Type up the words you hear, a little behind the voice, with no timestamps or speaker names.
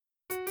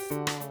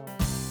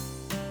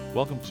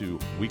Welcome to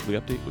Weekly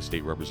Update with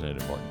State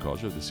Representative Martin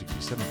Causer of the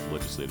 67th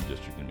Legislative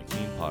District in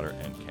McLean, Potter,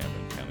 and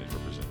Cameron Counties.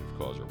 Representative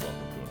Causer,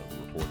 welcome to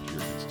another report to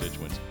your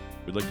constituents.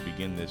 We'd like to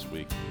begin this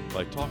week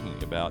by talking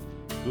about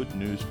good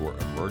news for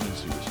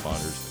emergency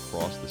responders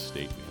across the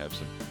state. We have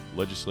some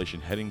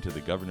legislation heading to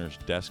the governor's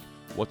desk.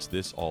 What's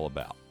this all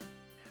about?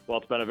 Well,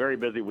 it's been a very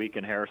busy week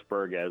in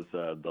Harrisburg as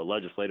the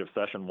legislative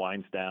session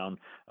winds down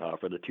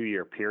for the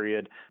two-year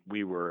period.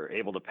 We were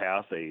able to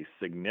pass a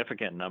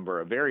significant number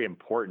of very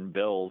important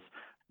bills.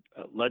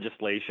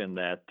 Legislation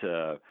that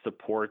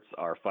supports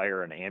our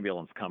fire and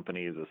ambulance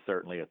companies is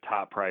certainly a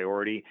top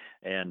priority.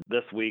 And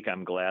this week,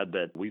 I'm glad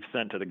that we've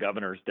sent to the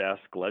governor's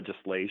desk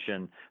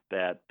legislation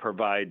that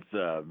provides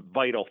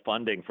vital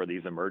funding for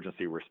these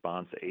emergency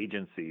response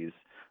agencies.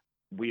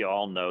 We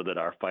all know that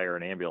our fire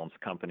and ambulance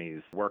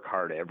companies work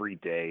hard every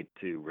day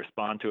to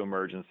respond to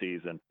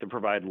emergencies and to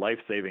provide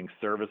life-saving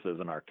services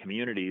in our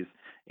communities.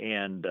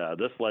 And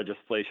this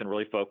legislation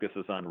really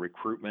focuses on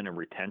recruitment and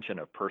retention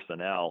of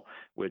personnel,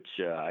 which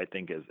I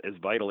think is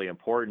vitally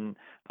important.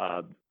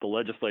 The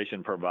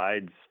legislation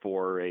provides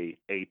for a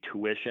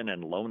tuition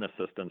and loan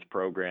assistance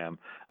program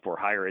for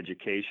higher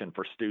education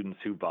for students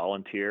who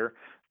volunteer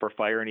for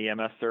fire and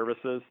EMS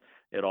services.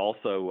 It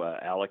also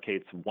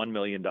allocates $1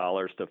 million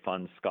to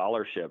fund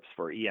scholarships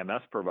for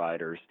EMS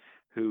providers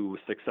who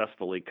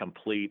successfully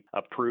complete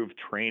approved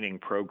training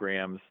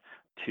programs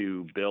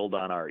to build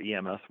on our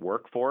EMS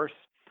workforce.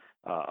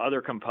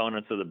 Other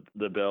components of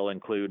the bill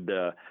include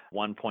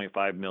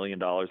 $1.5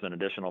 million in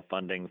additional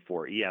funding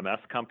for EMS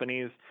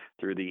companies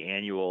through the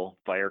annual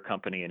Fire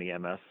Company and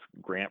EMS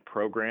grant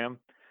program,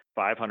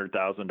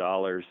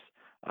 $500,000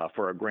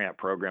 for a grant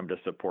program to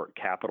support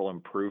capital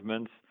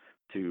improvements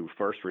to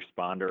first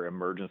responder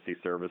emergency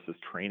services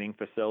training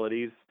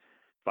facilities,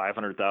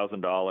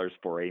 $500,000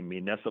 for a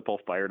municipal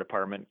fire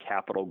department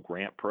capital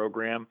grant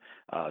program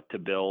to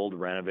build,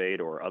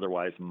 renovate, or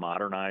otherwise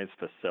modernize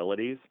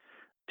facilities,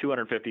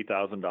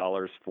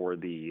 $250,000 for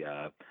the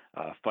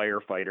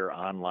firefighter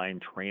online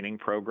training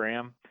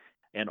program,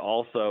 and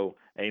also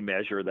a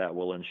measure that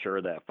will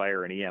ensure that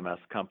fire and EMS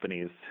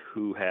companies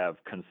who have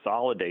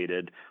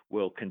consolidated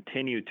will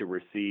continue to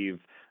receive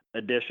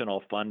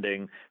additional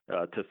funding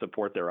to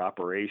support their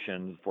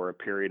operations for a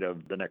period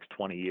of the next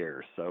 20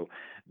 years. So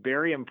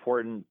very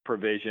important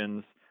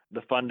provisions. The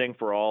funding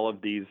for all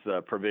of these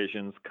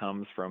provisions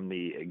comes from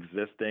the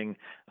existing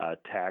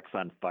tax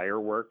on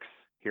fireworks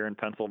here in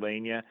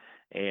Pennsylvania.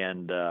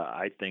 And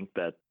I think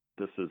that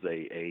this is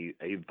a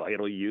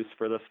vital use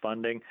for this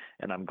funding,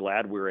 and I'm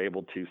glad we were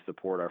able to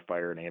support our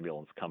fire and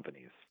ambulance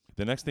companies.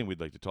 The next thing we'd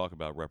like to talk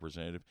about,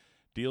 Representative,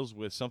 deals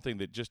with something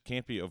that just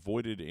can't be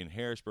avoided in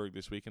Harrisburg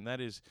this week, and that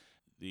is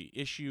the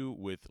issue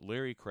with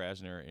Larry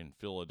Krasner in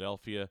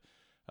Philadelphia.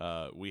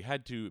 We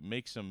had to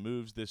make some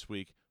moves this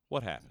week.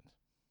 What happened?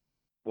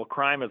 Well,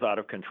 crime is out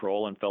of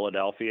control in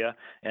Philadelphia,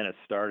 and it's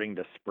starting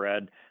to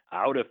spread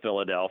out of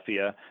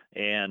Philadelphia.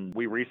 And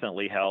we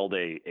recently held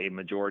a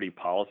majority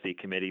policy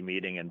committee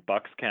meeting in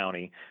Bucks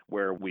County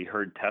where we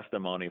heard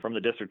testimony from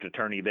the district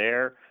attorney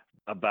there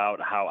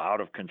about how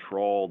out of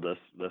control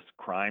this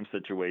crime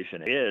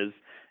situation is.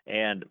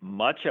 And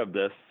much of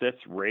this sits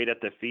right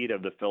at the feet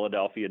of the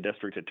Philadelphia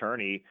district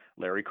attorney,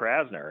 Larry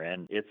Krasner.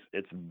 And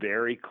it's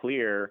very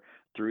clear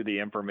through the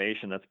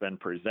information that's been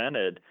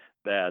presented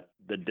that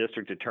the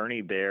district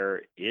attorney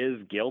there is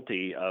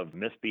guilty of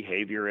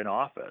misbehavior in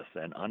office.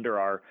 And under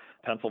our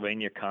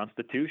Pennsylvania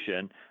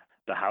Constitution,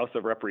 the House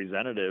of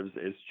Representatives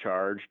is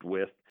charged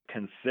with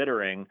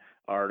considering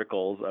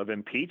articles of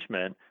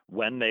impeachment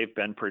when they've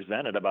been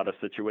presented about a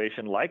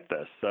situation like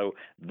this. So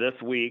this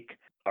week,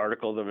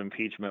 articles of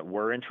impeachment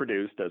were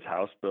introduced as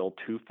House Bill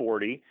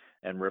 240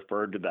 and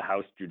referred to the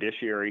House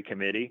Judiciary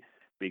Committee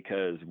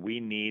because we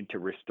need to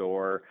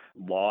restore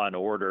law and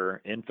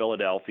order in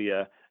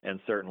Philadelphia and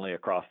certainly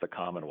across the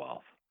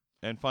Commonwealth.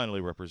 And finally,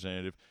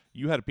 Representative,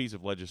 you had a piece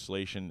of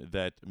legislation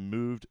that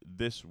moved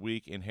this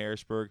week in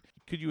Harrisburg.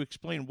 Could you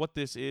explain what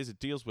this is? It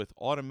deals with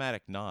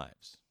automatic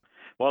knives.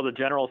 Well, the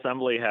General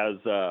Assembly has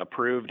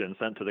approved and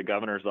sent to the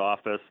governor's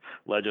office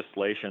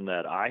legislation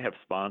that I have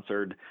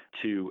sponsored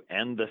to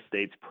end the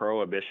state's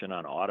prohibition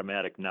on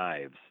automatic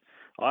knives.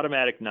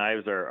 Automatic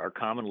knives are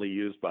commonly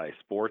used by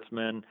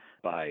sportsmen,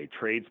 by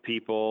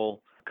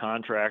tradespeople,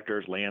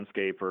 contractors,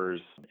 landscapers,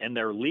 and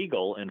they're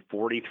legal in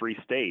 43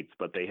 states,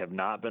 but they have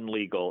not been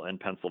legal in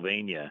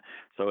Pennsylvania.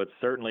 So it's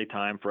certainly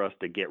time for us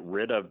to get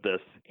rid of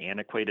this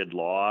antiquated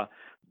law.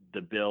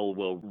 The bill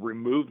will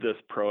remove this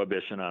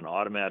prohibition on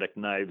automatic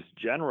knives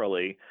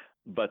generally,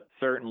 but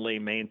certainly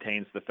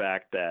maintains the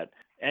fact that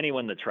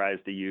anyone that tries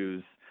to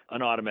use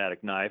an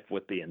automatic knife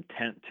with the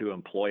intent to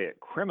employ it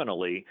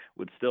criminally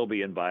would still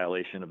be in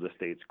violation of the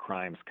state's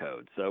crimes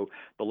code. So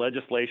the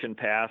legislation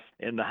passed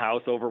in the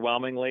House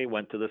overwhelmingly,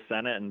 went to the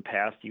Senate and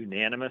passed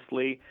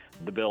unanimously.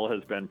 The bill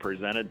has been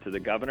presented to the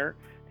governor,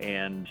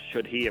 and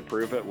should he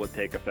approve it, will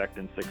take effect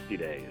in 60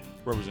 days.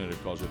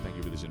 Representative Causer, thank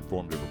you for this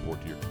informative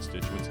report to your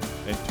constituents,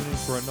 and tune in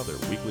for another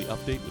weekly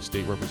update with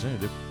State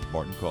Representative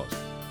Martin Causer.